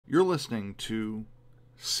You're listening to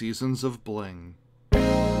Seasons of Bling.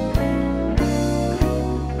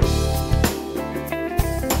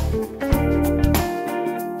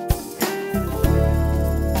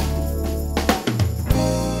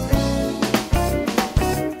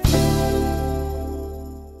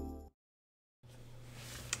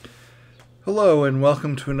 Hello and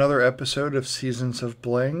welcome to another episode of Seasons of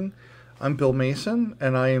Bling. I'm Bill Mason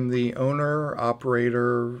and I am the owner,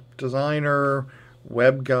 operator, designer,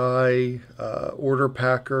 web guy, order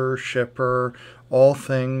packer, shipper, all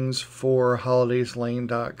things for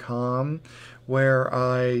holidayslane.com, where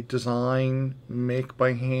I design, make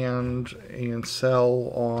by hand, and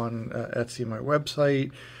sell on Etsy, my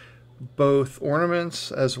website, both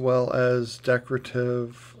ornaments as well as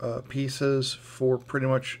decorative pieces for pretty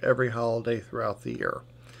much every holiday throughout the year.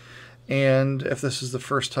 And if this is the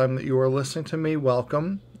first time that you are listening to me,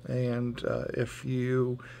 welcome. And if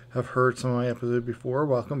you have heard some of my episodes before,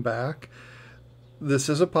 welcome back. This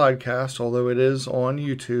is a podcast, although it is on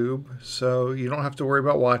YouTube, so you don't have to worry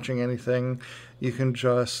about watching anything. You can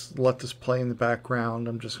just let this play in the background.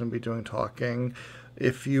 I'm just going to be doing talking.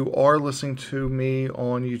 If you are listening to me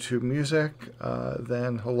on YouTube Music,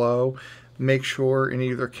 then hello. Make sure in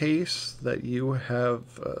either case that you have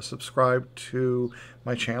subscribed to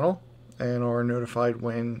my channel and are notified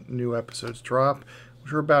when new episodes drop,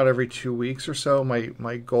 which are about every 2 weeks or so.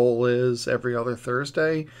 My goal is every other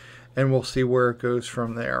Thursday, and we'll see where it goes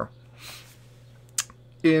from there.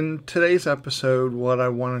 In today's episode, what I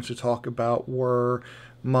wanted to talk about were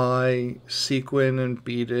my sequin and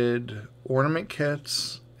beaded ornament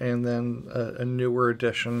kits, and then a newer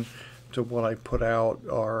addition to what I put out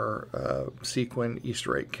are sequin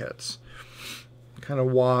Easter egg kits. Kind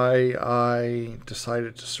of why I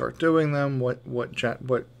decided to start doing them, what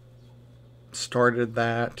started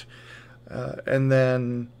that, and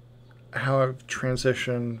then how I've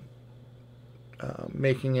transitioned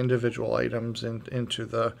making individual items into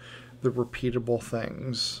the repeatable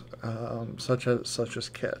things, such as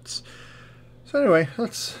kits. So anyway,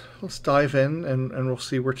 let's dive in and we'll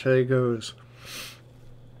see where today goes.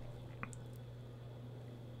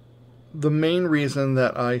 The main reason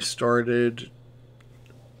that I started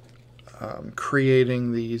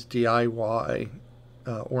creating these DIY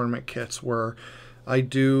ornament kits were I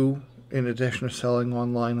do, in addition to selling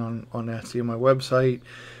online on Etsy and my website,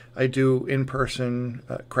 I do in-person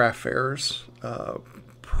craft fairs,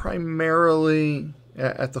 primarily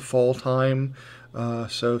at the fall time.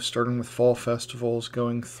 So starting with fall festivals,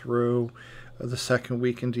 going through the second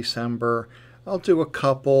week in December. I'll do a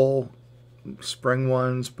couple spring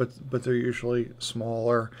ones, but they're usually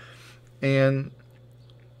smaller. And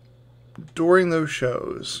during those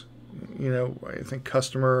shows, I think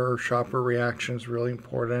customer or shopper reaction is really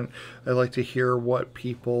important. I like to hear what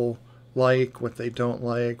people like, what they don't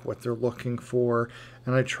like, what they're looking for,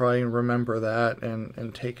 and I try and remember that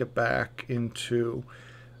and take it back into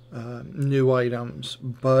new items.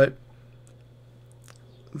 But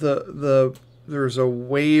there's a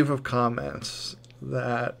wave of comments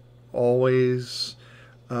that always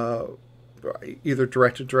either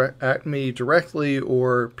directed at me directly,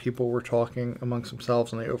 or people were talking amongst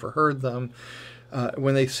themselves and they overheard them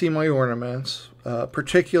when they see my ornaments,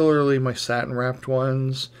 particularly my satin wrapped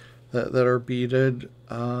ones that are beaded.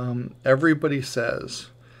 Everybody says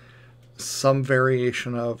some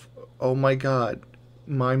variation of, "Oh my God,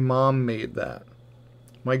 my mom made that.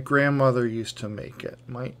 My grandmother used to make it.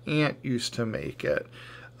 My aunt used to make it.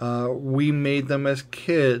 We made them as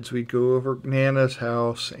kids. We'd go over Nana's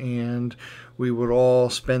house and we would all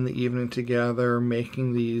spend the evening together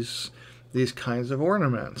making these kinds of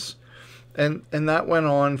ornaments." And that went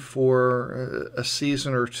on for a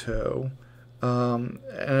season or two. And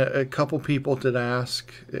a couple people did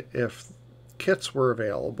ask if kits were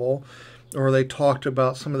available, or they talked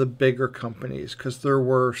about some of the bigger companies, because there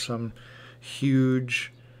were some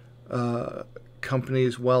huge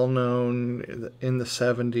companies well known in the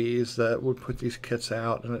 70s that would put these kits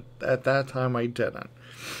out, and at that time I didn't.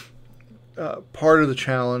 Part of the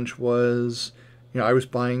challenge was, I was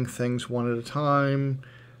buying things one at a time,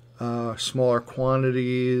 smaller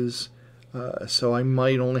quantities, so I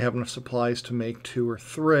might only have enough supplies to make 2 or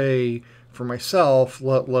 3 for myself,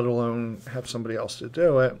 let alone have somebody else to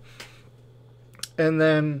do it. And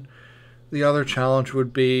then the other challenge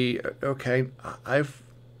would be, okay, I've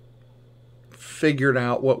figured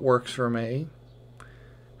out what works for me.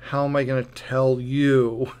 How am I going to tell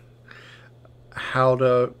you how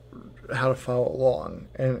to follow along?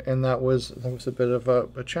 And that was a bit of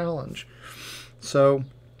a challenge. So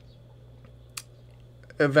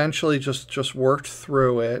eventually just worked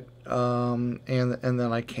through it, and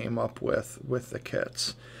then I came up with the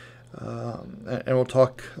kits. And we'll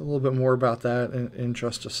talk a little bit more about that in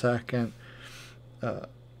just a second.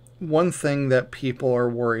 One thing that people are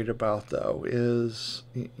worried about, though, is,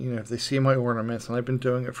 if they see my ornaments, and I've been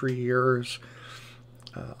doing it for years,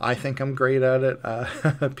 I think I'm great at it.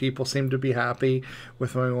 People seem to be happy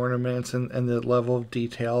with my ornaments and the level of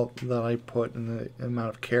detail that I put and the amount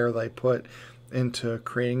of care that I put into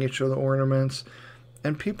creating each of the ornaments.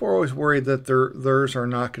 And people are always worried that theirs are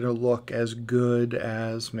not going to look as good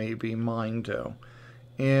as maybe mine do.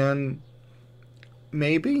 And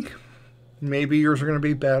maybe yours are going to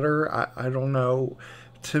be better. I don't know.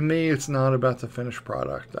 To me, it's not about the finished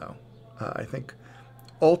product, though. I think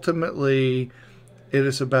ultimately it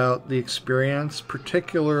is about the experience,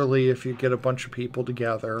 particularly if you get a bunch of people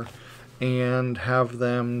together and have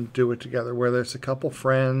them do it together, whether it's a couple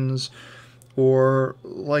friends or,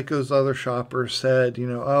 like those other shoppers said,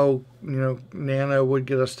 Nana would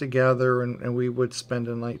get us together and we would spend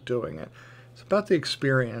a night doing it. It's about the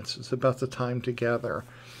experience. It's about the time together.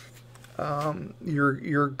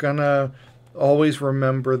 You're gonna always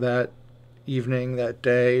remember that evening, that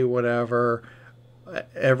day, whatever,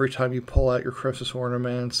 every time you pull out your Christmas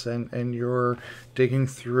ornaments and you're digging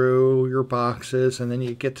through your boxes and then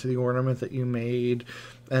you get to the ornament that you made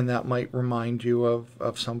and that might remind you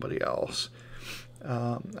of somebody else.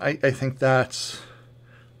 I think that's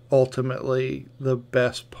ultimately the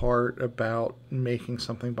best part about making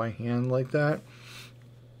something by hand like that.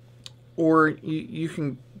 Or you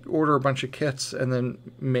can order a bunch of kits and then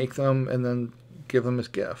make them and then give them as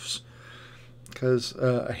gifts. Because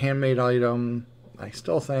a handmade item, I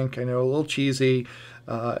still think, I know a little cheesy,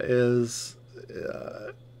 is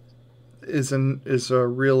a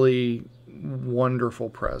really wonderful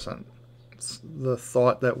present. It's the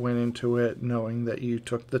thought that went into it, knowing that you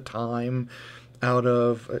took the time out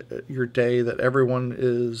of your day that everyone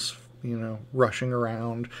is, rushing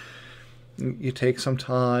around. You take some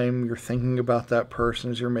time, you're thinking about that person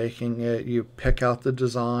as you're making it, you pick out the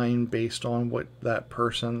design based on what that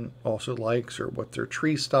person also likes or what their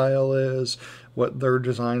tree style is, what their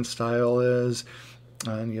design style is,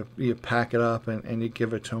 and you pack it up and you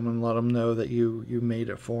give it to them and let them know that you made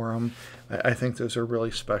it for them. I think those are really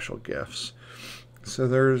special gifts. So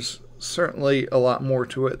there's certainly a lot more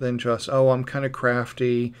to it than just, I'm kind of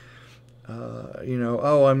crafty, maybe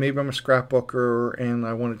I'm a scrapbooker and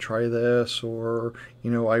I want to try this, or,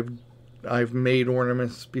 I've made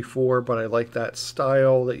ornaments before, but I like that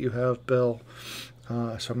style that you have, Bill. So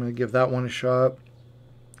I'm going to give that one a shot.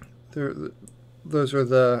 Those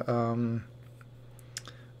are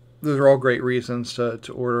all great reasons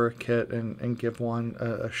to order a kit and give one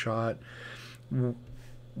a shot.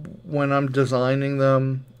 When I'm designing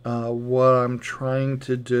them, what I'm trying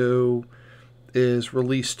to do is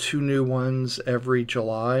release 2 new ones every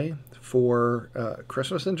July for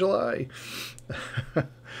Christmas in July.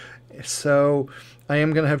 So I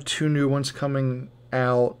am going to have 2 new ones coming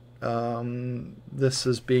out. This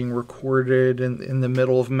is being recorded in the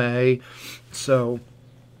middle of May, so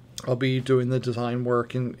I'll be doing the design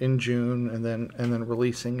work in June and then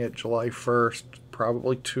releasing it July 1st,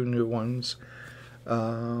 probably 2 new ones.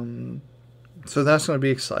 So that's going to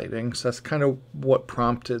be exciting. So that's kind of what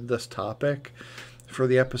prompted this topic for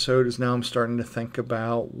the episode, is now I'm starting to think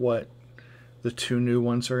about what the 2 new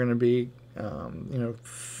ones are going to be,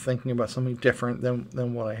 thinking about something different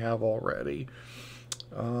than what I have already.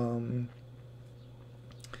 I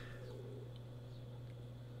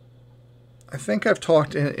think I've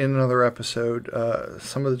talked in another episode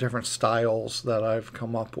some of the different styles that I've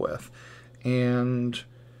come up with. And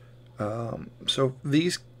so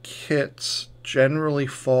these kits generally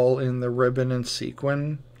fall in the ribbon and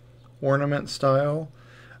sequin ornament style.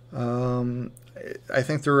 I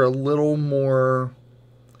think they're a little more,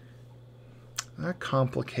 not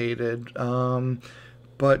complicated,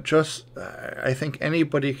 but just, I think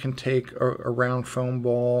anybody can take a round foam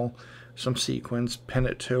ball, some sequins, pin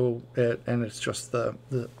it to it, and it's just the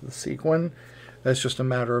sequin. It's just a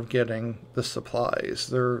matter of getting the supplies.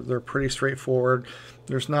 They're pretty straightforward.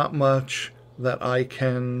 There's not much that I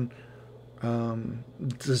can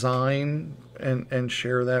design and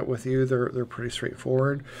share that with you. They're pretty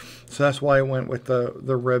straightforward. So that's why I went with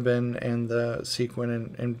the ribbon and the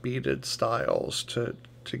sequin and beaded styles to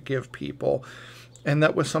give people. And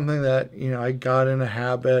that was something that, I got in a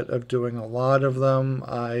habit of doing a lot of them.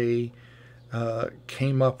 I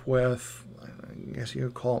came up with, I guess you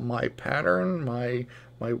could call it my pattern, my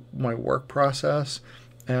work process,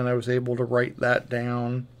 and I was able to write that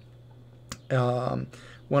down.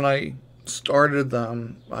 When I started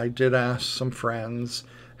them, I did ask some friends,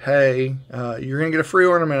 hey, you're going to get a free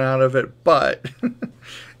ornament out of it, but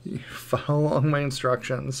follow along my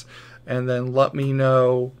instructions, and then let me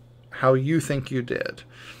know how you think you did.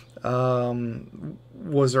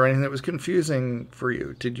 Was there anything that was confusing for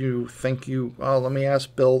you? Did you think oh, let me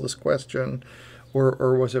ask Bill this question,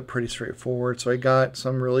 or was it pretty straightforward? So I got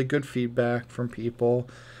some really good feedback from people.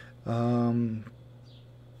 Did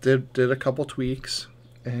a couple tweaks,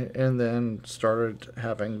 and then started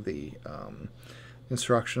having the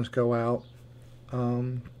instructions go out.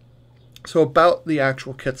 So about the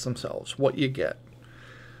actual kits themselves, what you get,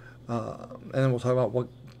 and then we'll talk about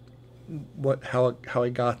how I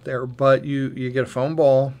got there. But you get a foam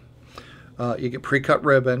ball, you get pre-cut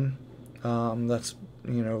ribbon, that's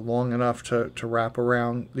long enough to wrap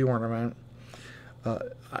around the ornament.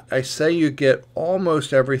 I say you get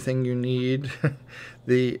almost everything you need.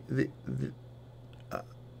 The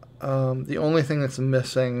only thing that's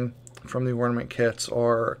missing from the ornament kits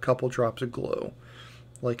are a couple drops of glue,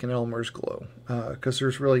 like an Elmer's glue, because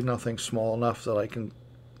there's really nothing small enough that I can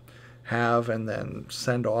have and then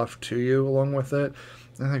send off to you along with it.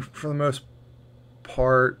 I think for the most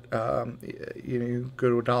part, you go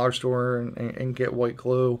to a dollar store and get white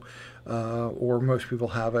glue, or most people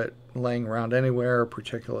have it laying around anywhere,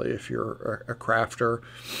 particularly if you're a crafter.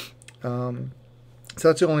 So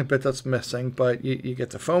that's the only bit that's missing, but you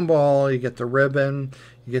get the foam ball, you get the ribbon,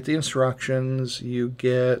 you get the instructions, you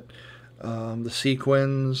get the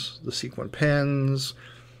sequins, the sequin pins,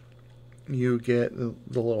 you get the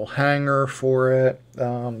little hanger for it.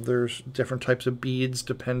 There's different types of beads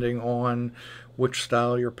depending on which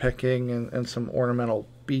style you're picking, and some ornamental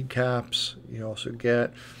bead caps you also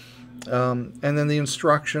get. And then the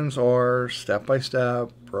instructions are step by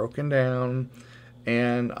step, broken down,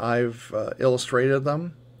 and I've illustrated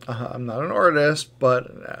them. I'm not an artist, but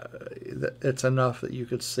it's enough that you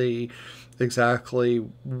could see exactly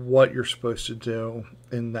what you're supposed to do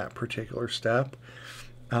in that particular step.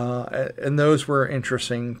 And those were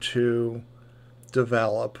interesting to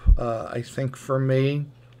develop. I think for me,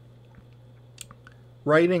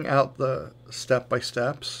 writing out the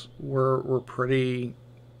step-by-steps were pretty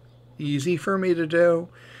easy for me to do.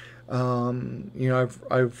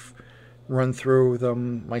 I've run through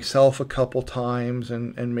them myself a couple times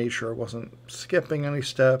and made sure I wasn't skipping any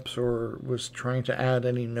steps or was trying to add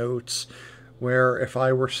any notes, where if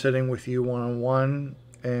I were sitting with you one-on-one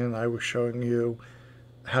and I was showing you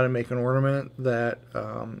how to make an ornament, that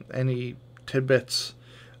any tidbits,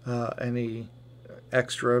 any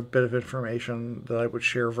extra bit of information that I would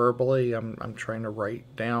share verbally, I'm trying to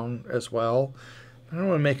write down as well. I don't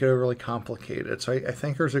want to make it overly complicated, so I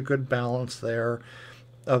think there's a good balance there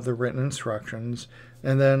of the written instructions.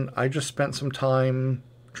 And then I just spent some time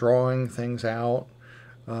drawing things out,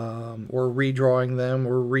 or redrawing them,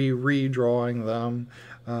 or redrawing them,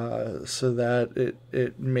 so that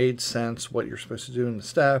it made sense what you're supposed to do in the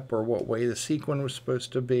step, or what way the sequin was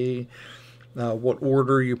supposed to be, what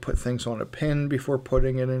order you put things on a pin before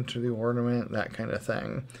putting it into the ornament, that kind of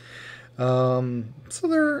thing. So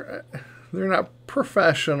they're not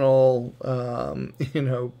professional,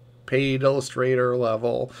 paid illustrator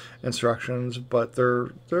level instructions, but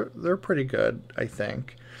they're pretty good, I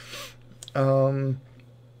think.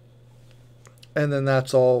 And then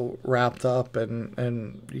that's all wrapped up,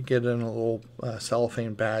 and you get in a little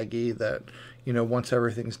cellophane baggie that, once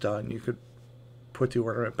everything's done, you could put the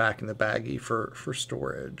ornament back in the baggie for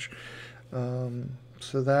storage.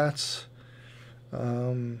 So that's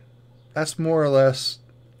more or less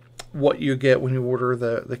what you get when you order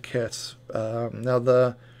the kits. Now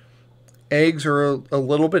the eggs are a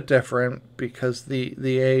little bit different, because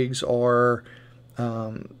the eggs are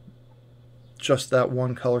just that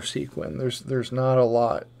one color sequin. There's not a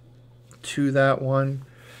lot to that one.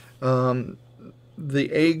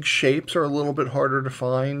 The egg shapes are a little bit harder to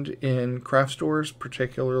find in craft stores,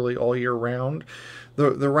 particularly all year round.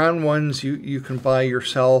 The round ones you can buy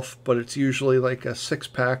yourself, but it's usually like a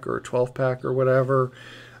 6-pack or a 12-pack or whatever.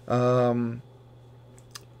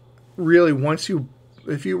 Really,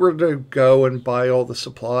 if you were to go and buy all the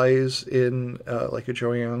supplies in like a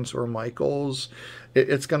Joann's or Michael's,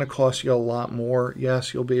 it's going to cost you a lot more.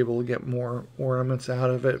 Yes, you'll be able to get more ornaments out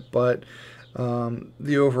of it, but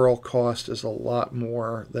the overall cost is a lot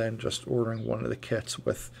more than just ordering one of the kits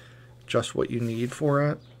with just what you need for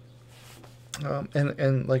it.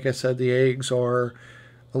 And like I said, the eggs are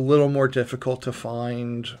a little more difficult to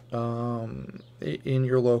find in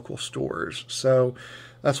your local stores. So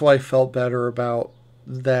that's why I felt better about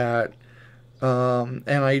that. And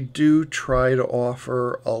I do try to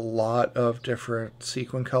offer a lot of different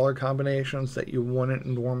sequin color combinations that you wouldn't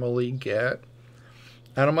normally get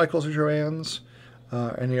at a Michael's or Joann's,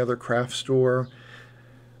 any other craft store.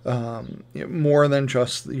 more than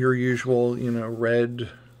just your usual, red,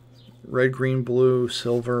 green, blue,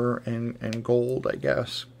 silver, and gold, I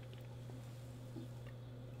guess.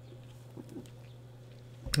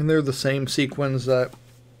 And they're the same sequins that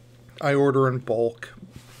I order in bulk.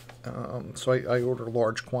 So I order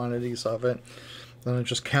large quantities of it. Then I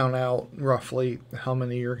just count out roughly how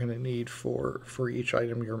many you're going to need for each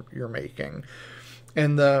item you're making.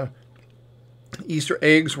 And the Easter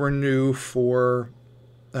eggs were new for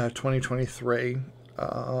 2023.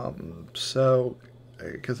 So,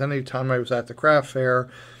 because anytime I was at the craft fair,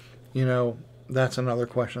 that's another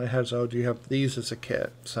question I had. So, do you have these as a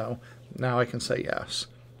kit? So now I can say yes.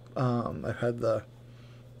 I've had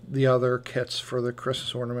the other kits for the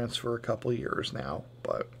Christmas ornaments for a couple years now.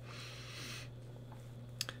 But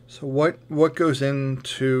so what goes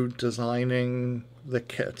into designing the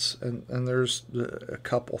kits? And there's a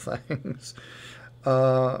couple things.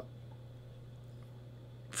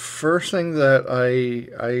 First thing that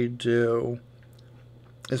I do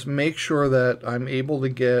is make sure that I'm able to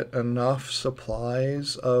get enough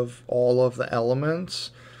supplies of all of the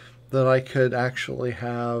elements that I could actually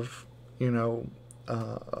have,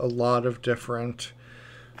 a lot of different,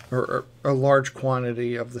 or a large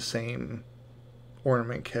quantity of the same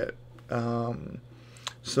ornament kit.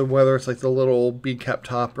 So whether it's like the little bead cap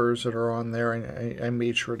toppers that are on there, I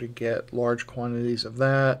made sure to get large quantities of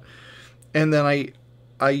that. And then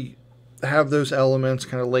I have those elements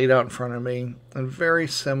kind of laid out in front of me, and very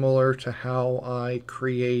similar to how I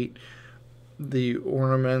create the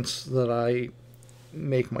ornaments that I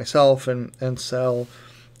make myself and sell,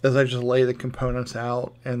 as I just lay the components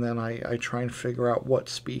out, and then I try and figure out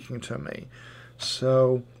what's speaking to me.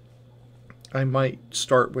 So I might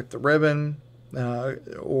start with the ribbon,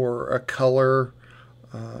 or a color.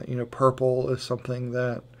 Purple is something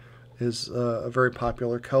that is a very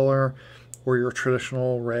popular color, or your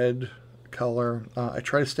traditional red color. I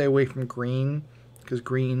try to stay away from green, because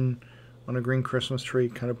green on a green Christmas tree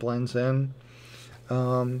kind of blends in.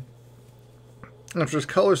 If there's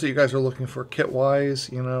colors that you guys are looking for kit-wise,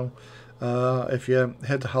 if you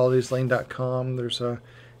head to holidayslane.com, there's a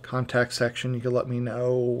contact section. You can let me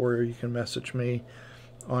know, or you can message me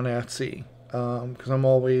on Etsy, because I'm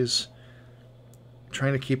always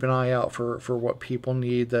trying to keep an eye out for what people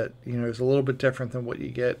need that is a little bit different than what you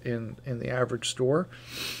get in the average store.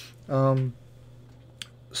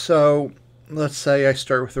 So let's say I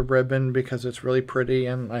start with a ribbon because it's really pretty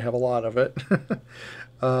and I have a lot of it.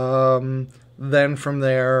 Then from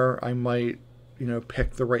there I might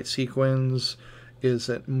pick the right sequins. Is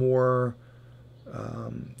it more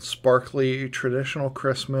sparkly traditional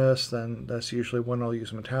Christmas? Then that's usually when I'll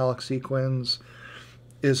use metallic sequins.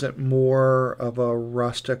 Is it more of a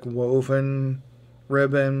rustic woven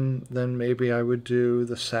ribbon? Then maybe I would do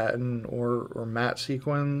the satin or matte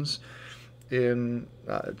sequins in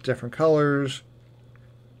different colors.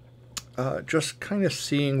 Just kind of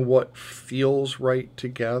seeing what feels right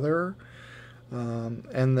together.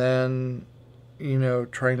 And then,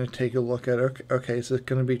 trying to take a look at, okay, is it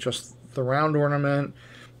going to be just the round ornament?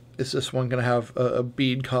 Is this one going to have a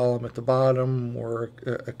bead column at the bottom, or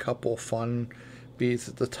a couple fun beads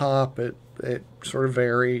at the top? It sort of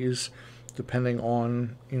varies depending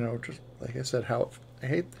on, just like I said,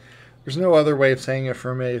 there's no other way of saying it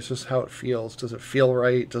for me. It's just how it feels. Does it feel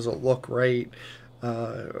right? Does it look right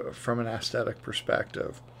from an aesthetic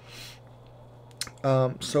perspective?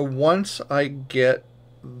 So once I get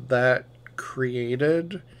that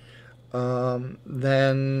created,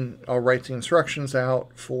 then I'll write the instructions out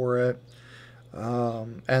for it,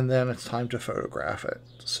 and then it's time to photograph it.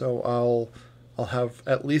 So I'll have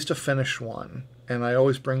at least a finished one, and I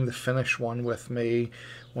always bring the finished one with me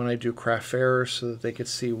when I do craft fairs so that they could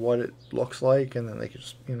see what it looks like, and then they could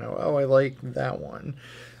just, oh, I like that one.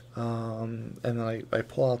 And then I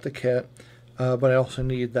pull out the kit, but I also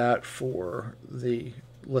need that for the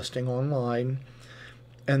listing online.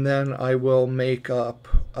 And then I will make up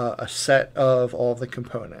a set of all the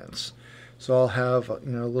components. So I'll have a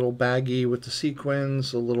little baggie with the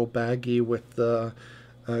sequins, a little baggie with the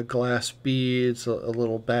glass beads, a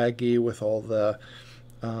little baggie with all the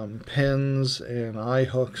pins and eye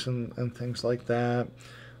hooks and things like that.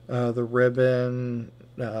 The ribbon,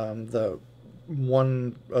 the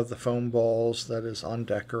one of the foam balls that is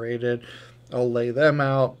undecorated, I'll lay them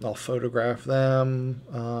out, I'll photograph them,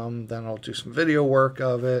 then I'll do some video work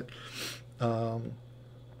of it, and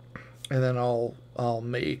then I'll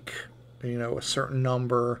make a certain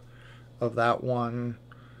number of that one,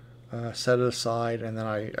 set it aside, and then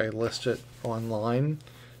I list it online.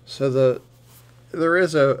 So there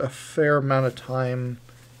is a fair amount of time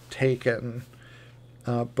taken,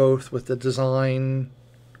 both with the design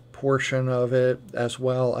portion of it, as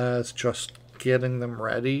well as just getting them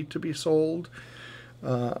ready to be sold.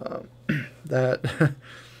 That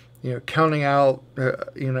counting out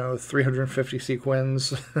 350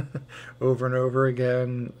 sequins over and over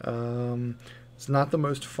again. It's not the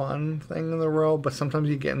most fun thing in the world, but sometimes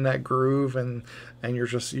you get in that groove and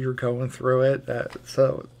you're going through it.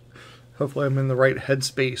 So hopefully I'm in the right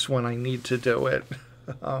headspace when I need to do it.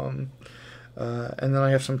 And then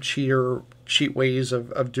I have some cheat ways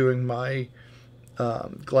of doing my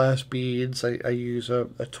glass beads. I use a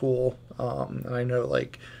tool, and I know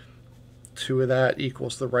like 2 of that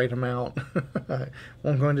equals the right amount. I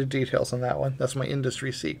won't go into details on that one. That's my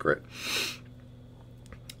industry secret.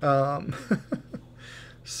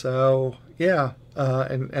 So yeah,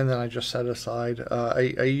 and then I just set aside.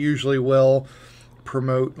 I usually will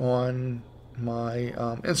promote on my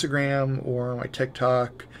Instagram or my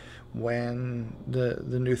TikTok when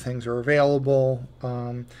the new things are available.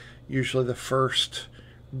 Usually the first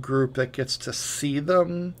group that gets to see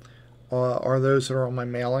them are those that are on my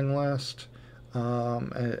mailing list,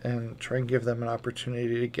 and try and give them an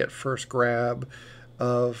opportunity to get first grab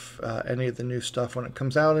of any of the new stuff when it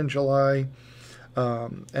comes out in July,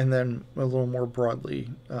 and then a little more broadly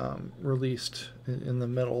released in the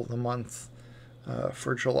middle of the month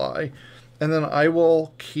for July. And then I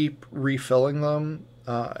will keep refilling them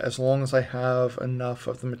as long as I have enough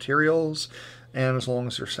of the materials and as long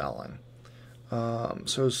as they're selling.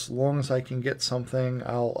 So as long as I can get something,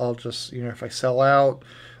 I'll just, if I sell out,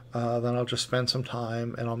 then I'll just spend some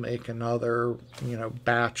time and I'll make another,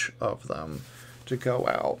 batch of them to go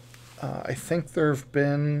out. I think there have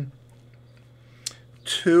been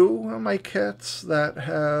 2 of my kits that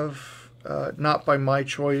have, not by my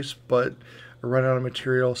choice, but run out of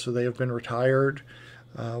material, so they have been retired.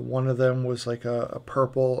 One of them was like a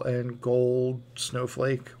purple and gold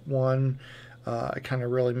snowflake one. I kind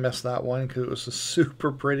of really missed that one because it was a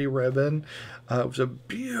super pretty ribbon. It was a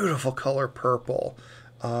beautiful color purple.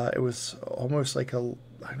 It was almost like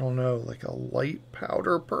I don't know, like a light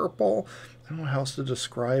powder purple. I don't know how else to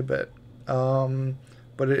describe it.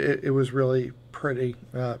 But it was really pretty,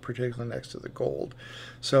 particularly next to the gold.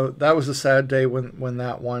 So that was a sad day when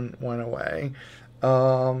that one went away.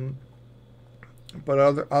 But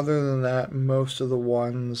other than that, most of the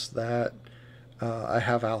ones that I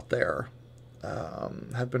have out there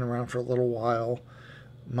have been around for a little while.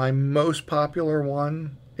 My most popular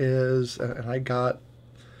one is, and I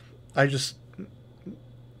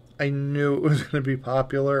knew it was going to be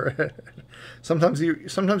popular. sometimes you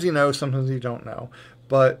know, sometimes you don't know.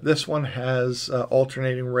 But this one has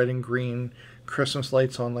alternating red and green Christmas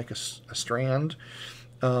lights on like a strand.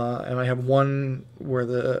 And I have one where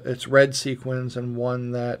it's red sequins and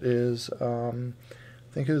one that is, I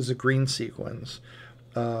think it is a green sequins.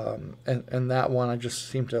 And that one I just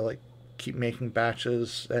seem to like keep making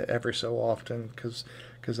batches every so often because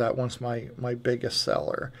that one's my biggest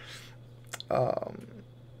seller.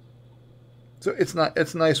 So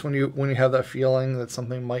it's nice when you have that feeling that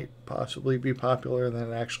something might possibly be popular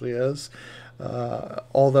than it actually is.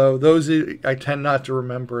 Although those I tend not to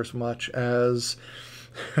remember as much as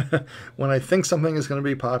when I think something is going to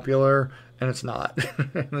be popular and it's not,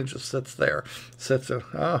 and it just sits there.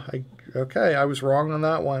 Okay, I was wrong on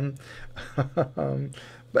that one.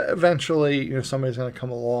 But eventually, somebody's going to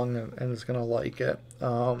come along and is going to like it.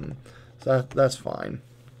 So that's fine.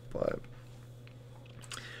 But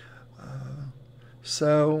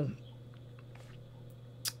so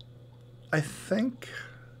I think,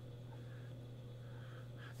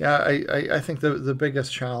 I think the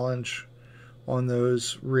biggest challenge on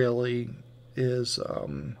those really is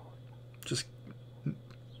just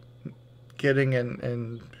getting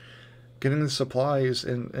and getting the supplies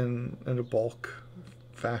in a bulk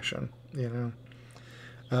fashion.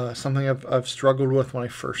 Something I've struggled with when I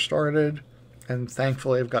first started, and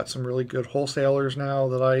thankfully I've got some really good wholesalers now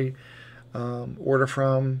that I order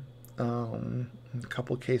from. In a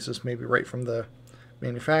couple of cases, maybe right from the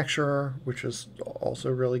manufacturer, which is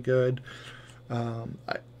also really good.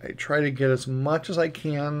 I try to get as much as I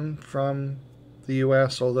can from the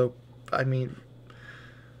U.S., although, I mean,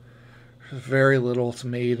 very little is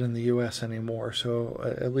made in the U.S. anymore, so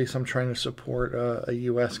at least I'm trying to support a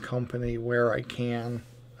U.S. company where I can.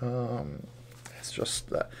 It's just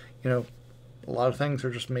that, a lot of things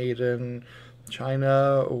are just made in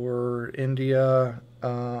China or India.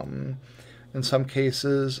 In some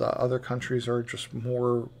cases, other countries are just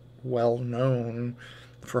more well known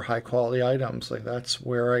for high quality items. Like that's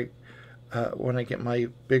where when I get my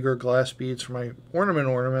bigger glass beads for my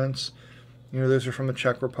ornaments, those are from the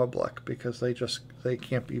Czech Republic because they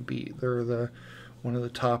can't be beat. They're one of the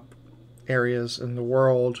top areas in the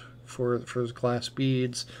world for those glass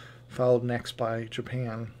beads, followed next by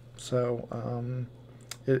Japan. So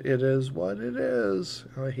it is what it is.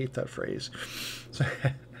 Oh, I hate that phrase. So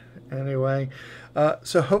anyway,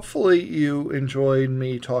 so hopefully you enjoyed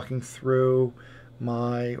me talking through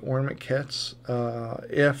my ornament kits.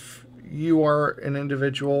 If you are an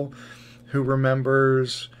individual who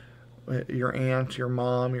remembers your aunt, your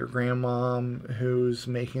mom, your grandmom who's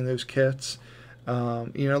making those kits,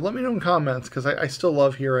 let me know in comments, because I still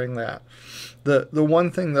love hearing that. The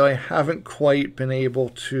one thing that I haven't quite been able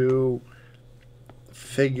to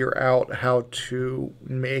figure out how to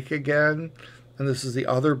make again, and this is the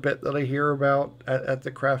other bit that I hear about at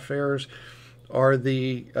the craft fairs, are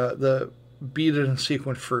the beaded and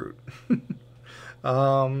sequin fruit.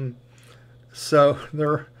 So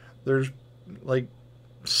there's like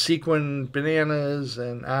sequin bananas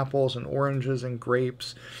and apples and oranges and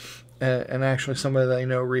grapes, and actually somebody that I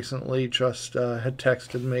know recently just had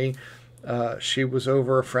texted me. She was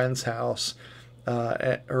over a friend's house,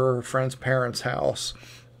 at her friend's parents' house,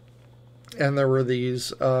 and there were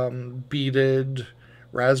these beaded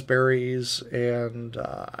raspberries, and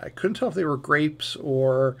I couldn't tell if they were grapes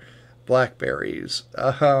or blackberries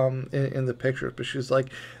in the pictures, but she's like,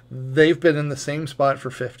 they've been in the same spot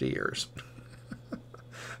for 50 years.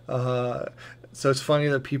 So it's funny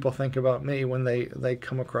that people think about me when they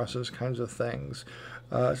come across those kinds of things.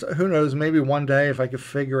 So who knows, maybe one day if I could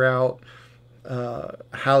figure out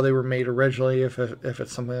how they were made originally, if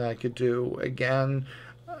it's something I could do again,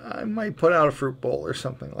 I might put out a fruit bowl or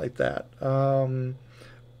something like that.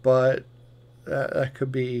 But that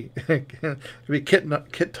could be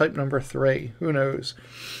kit type number 3. Who knows?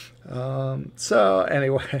 So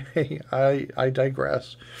anyway, I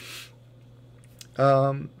digress.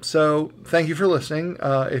 So thank you for listening.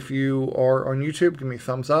 If you are on YouTube, give me a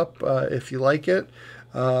thumbs up if you like it.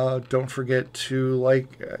 Don't forget to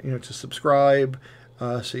to subscribe,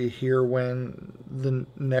 so you hear when the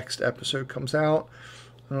next episode comes out.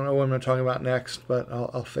 I don't know what I'm going to talk about next, but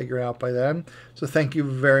I'll figure it out by then. So thank you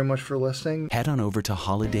very much for listening. Head on over to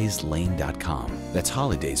holidayslane.com. That's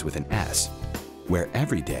holidays with an S, where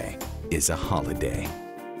every day is a holiday.